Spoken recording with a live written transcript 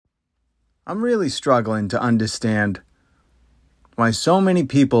I'm really struggling to understand why so many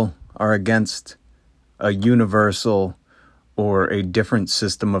people are against a universal or a different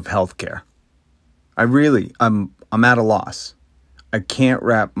system of healthcare. I'm at a loss. I can't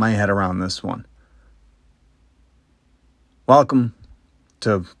wrap my head around this one. Welcome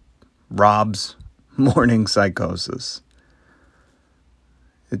to Rob's Morning Psychosis.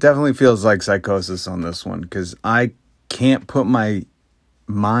 It definitely feels like psychosis on this one because I can't put my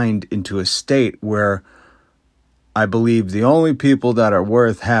mind into a state where I believe the only people that are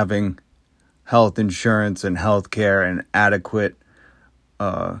worth having health insurance and health care and adequate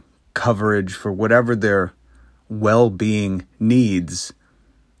coverage for whatever their well-being needs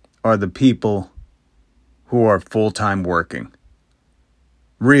are the people who are full-time working.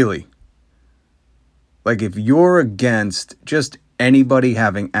 Really. Like if you're against just anybody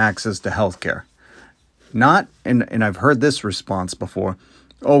having access to healthcare, not, and I've heard this response before,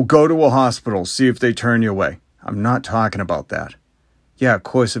 oh, go to a hospital, see if they turn you away. I'm not talking about that. Yeah, of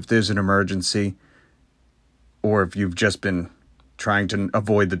course, if there's an emergency, or if you've just been trying to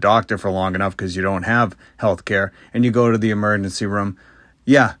avoid the doctor for long enough because you don't have health care, and you go to the emergency room,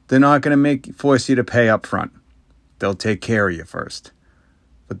 yeah, they're not going to force you to pay up front. They'll take care of you first.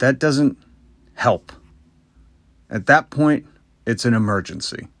 But that doesn't help. At that point, it's an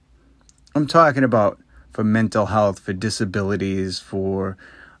emergency. I'm talking about for mental health, for disabilities, for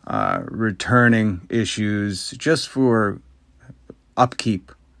returning issues, just for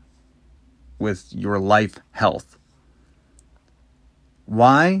upkeep with your life health.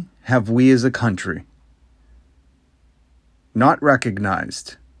 Why have we as a country not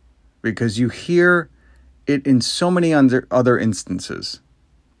recognized? Because you hear it in so many other instances.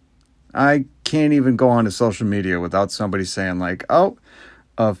 I can't even go onto social media without somebody saying like, oh,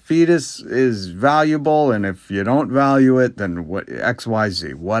 a fetus is valuable, and if you don't value it, then what?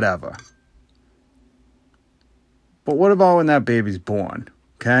 XYZ, whatever. But what about when that baby's born,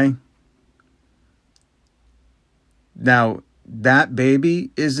 okay? Now, that baby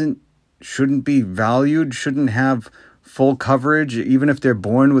shouldn't be valued, shouldn't have full coverage, even if they're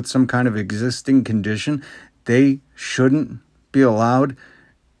born with some kind of existing condition. They shouldn't be allowed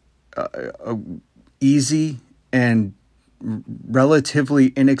easy and relatively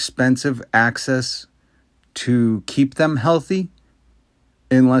inexpensive access to keep them healthy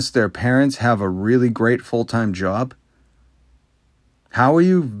unless their parents have a really great full-time job. How are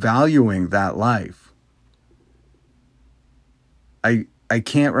you valuing that life? I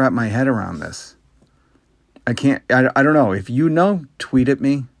can't wrap my head around this. I don't know. If you know, tweet at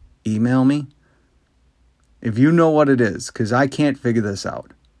me, email me. If you know what it is, because I can't figure this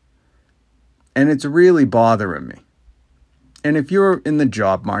out. And it's really bothering me. And if you're in the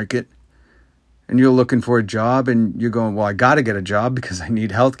job market and you're looking for a job and you're going, well, I got to get a job because I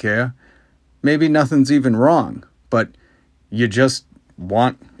need health care, maybe nothing's even wrong, but you just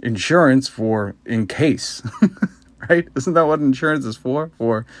want insurance for in case, right? Isn't that what insurance is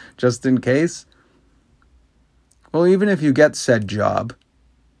for just in case? Well, even if you get said job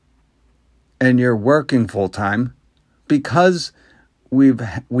and you're working full time, because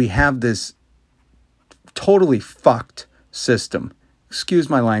we have this totally fucked system. Excuse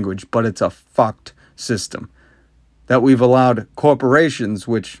my language, but it's a fucked system that we've allowed corporations,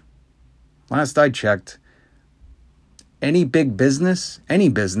 which last I checked, any business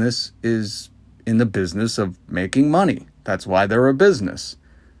is in the business of making money. That's why they're a business.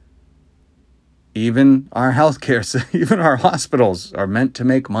 Even our healthcare, even our hospitals are meant to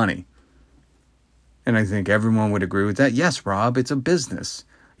make money. And I think everyone would agree with that. Yes, Rob, it's a business.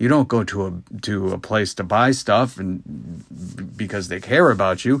 You don't go to a place to buy stuff and because they care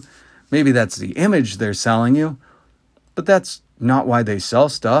about you. Maybe that's the image they're selling you, but that's not why they sell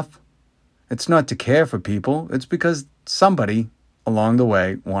stuff. It's not to care for people. It's because somebody along the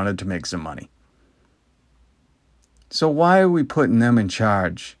way wanted to make some money. So why are we putting them in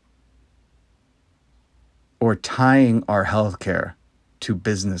charge or tying our healthcare to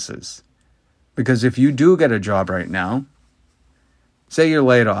businesses? Because if you do get a job right now, say you're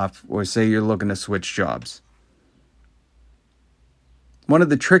laid off or say you're looking to switch jobs. One of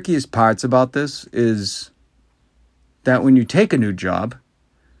the trickiest parts about this is that when you take a new job,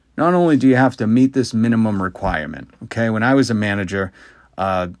 not only do you have to meet this minimum requirement, okay? When I was a manager,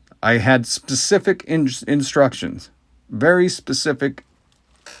 I had specific instructions, very specific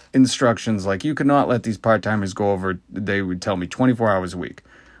instructions, like you could not let these part-timers go over, they would tell me 24 hours a week,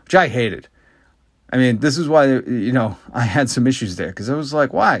 which I hated. I mean, this is why, I had some issues there because I was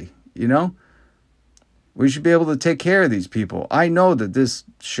like, why? We should be able to take care of these people. I know that this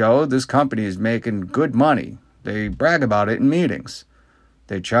company is making good money. They brag about it in meetings.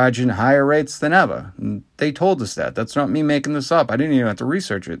 They're charging higher rates than ever. And they told us that. That's not me making this up. I didn't even have to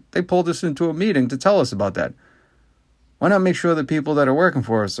research it. They pulled us into a meeting to tell us about that. Why not make sure the people that are working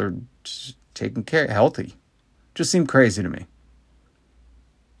for us are just taken care, healthy? Just seemed crazy to me.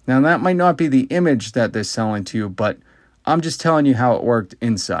 Now, that might not be the image that they're selling to you, but I'm just telling you how it worked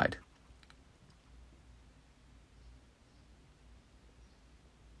inside.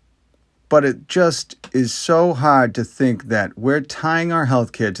 But it just is so hard to think that we're tying our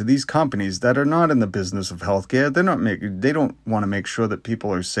healthcare to these companies that are not in the business of healthcare. They don't want to make sure that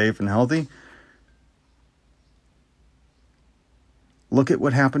people are safe and healthy. Look at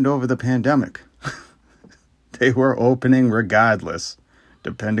what happened over the pandemic. They were opening regardless,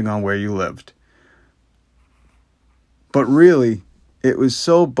 depending on where you lived. But really, it was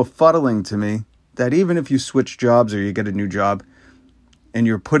so befuddling to me that even if you switch jobs or you get a new job, and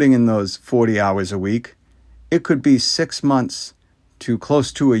you're putting in those 40 hours a week, it could be 6 months to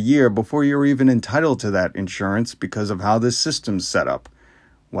close to a year before you're even entitled to that insurance because of how this system's set up.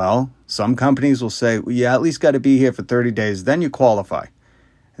 Well, some companies will say, well, you at least got to be here for 30 days, then you qualify.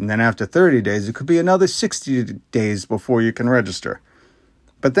 And then after 30 days, it could be another 60 days before you can register.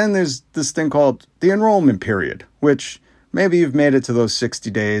 But then there's this thing called the enrollment period, which maybe you've made it to those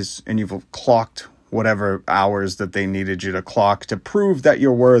 60 days and you've clocked whatever hours that they needed you to clock to prove that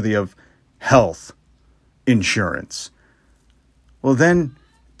you're worthy of health insurance. Well, then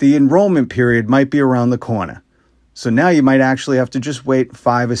the enrollment period might be around the corner. So now you might actually have to just wait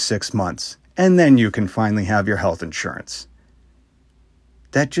 5 or 6 months, and then you can finally have your health insurance.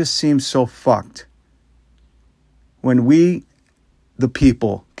 That just seems so fucked. When we, the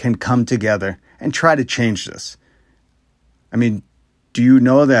people, can come together and try to change this. I mean, do you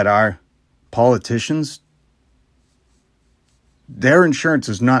know that our politicians, their insurance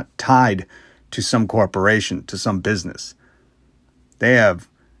is not tied to some corporation, to some business. They have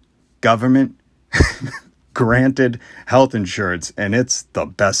government granted health insurance, and it's the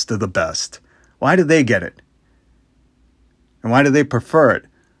best of the best. Why do they get it? And why do they prefer it?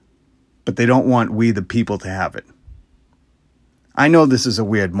 But they don't want we, the people, to have it. I know this is a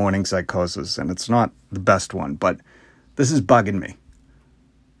weird morning psychosis, and it's not the best one, but this is bugging me.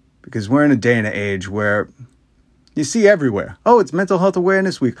 Because we're in a day and an age where you see everywhere. Oh, it's Mental Health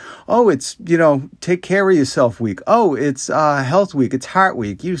Awareness Week. Oh, it's, Take Care of Yourself Week. Oh, it's Health Week. It's Heart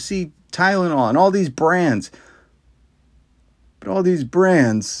Week. You see Tylenol and all these brands. But all these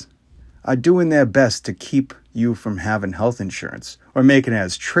brands are doing their best to keep you from having health insurance or making it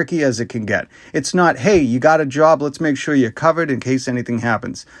as tricky as it can get. It's not, hey, you got a job, let's make sure you're covered in case anything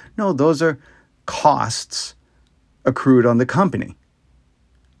happens. No, those are costs accrued on the company.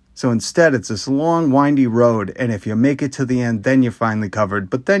 So instead, it's this long, windy road, and if you make it to the end, then you're finally covered,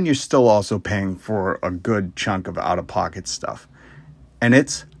 but then you're still also paying for a good chunk of out-of-pocket stuff. And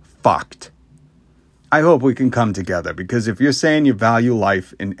it's fucked. I hope we can come together, because if you're saying you value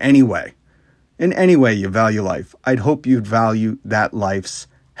life in any way you value life, I'd hope you'd value that life's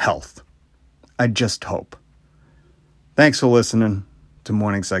health. I just hope. Thanks for listening to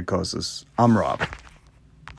Morning Psychosis. I'm Rob.